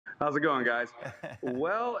How's it going, guys?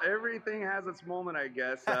 Well, everything has its moment, I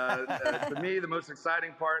guess. To me, the most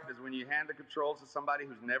exciting part is when you hand the controls to somebody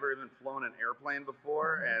who's never even flown an airplane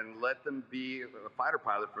before and let them be a fighter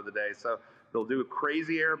pilot for the day. So they'll do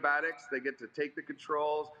crazy aerobatics. They get to take the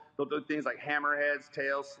controls. They'll do things like hammerheads,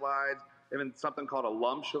 tail slides, even something called a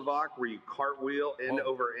lumshavak, where you cartwheel end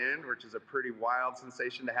Whoa. over end, which is a pretty wild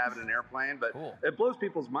sensation to have in an airplane. But Cool. it blows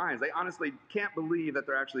people's minds. They honestly can't believe that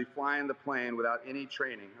they're actually flying the plane without any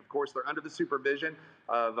training. Of course, they're under the supervision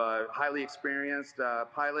of highly experienced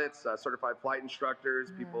pilots, certified flight instructors,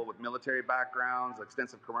 people with military backgrounds,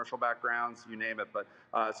 extensive commercial backgrounds, you name it. But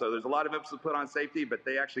so there's a lot of emphasis put on safety, but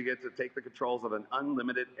they actually get to take the controls of an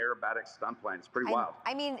unlimited aerobatic stunt plane. It's pretty wild.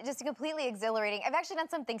 I mean, just completely exhilarating. I've actually done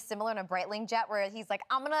something similar in a Breitling jet where he's like,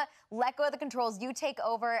 I'm gonna let go of the controls, you take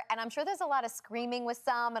over. And I'm sure there's a lot of screaming with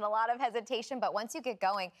some and a lot of hesitation, but once you get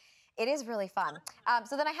going, it is really fun.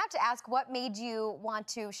 So then I have to ask, what made you want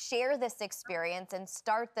to share this experience and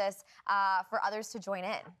start this for others to join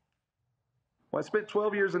in? Well, I spent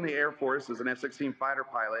 12 years in the Air Force as an F-16 fighter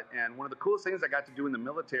pilot, and one of the coolest things I got to do in the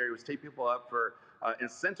military was take people up for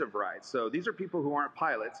incentive rides. So these are people who aren't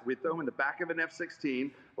pilots. We throw them in the back of an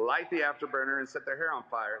F-16, light the afterburner, and set their hair on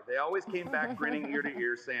fire. They always came back grinning ear to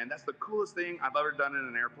ear saying, that's the coolest thing I've ever done in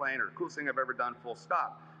an airplane, or the coolest thing I've ever done, full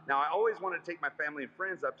stop. Now, I always wanted to take my family and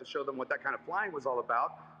friends up to show them what that kind of flying was all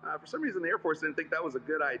about. For some reason, the Air Force didn't think that was a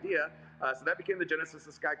good idea. So that became the genesis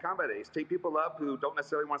of Sky Combat Days. Take people up who don't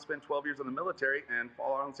necessarily want to spend 12 years in the military and, for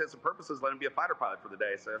all intents and purposes, let them be a fighter pilot for the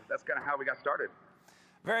day. So that's kind of how we got started.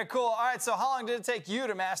 Very cool. All right, so how long did it take you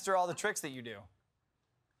to master all the tricks that you do?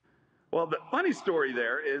 Well, the funny story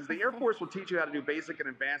there is the Air Force will teach you how to do basic and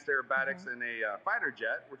advanced aerobatics in a fighter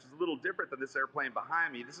jet, which is a little different than this airplane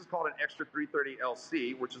behind me. This is called an Extra 330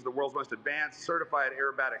 LC, which is the world's most advanced certified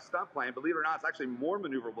aerobatic stunt plane. Believe it or not, it's actually more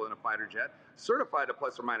maneuverable than a fighter jet, certified to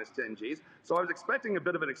plus or minus 10 Gs. So I was expecting a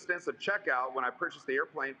bit of an extensive checkout when I purchased the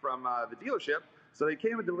airplane from the dealership. So they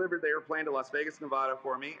came and delivered the airplane to Las Vegas, Nevada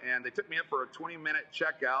for me, and they took me up for a 20-minute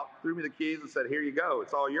checkout, threw me the keys, and said, here you go,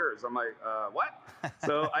 it's all yours. I'm like, what?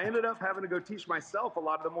 So I ended up having to go teach myself a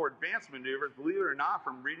lot of the more advanced maneuvers, believe it or not,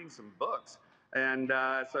 from reading some books. And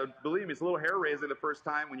so believe me, it's a little hair-raising the first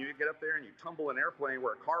time when you get up there and you tumble an airplane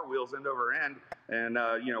where it cartwheels end over end, and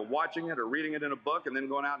watching it or reading it in a book and then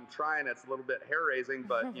going out and trying it's a little bit hair-raising,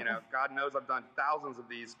 but God knows I've done thousands of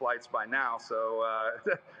these flights by now, so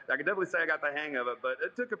I can definitely say I got the hang of it, but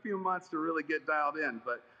it took a few months to really get dialed in.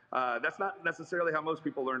 But that's not necessarily how most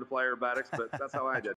people learn to fly aerobatics, but that's how I did.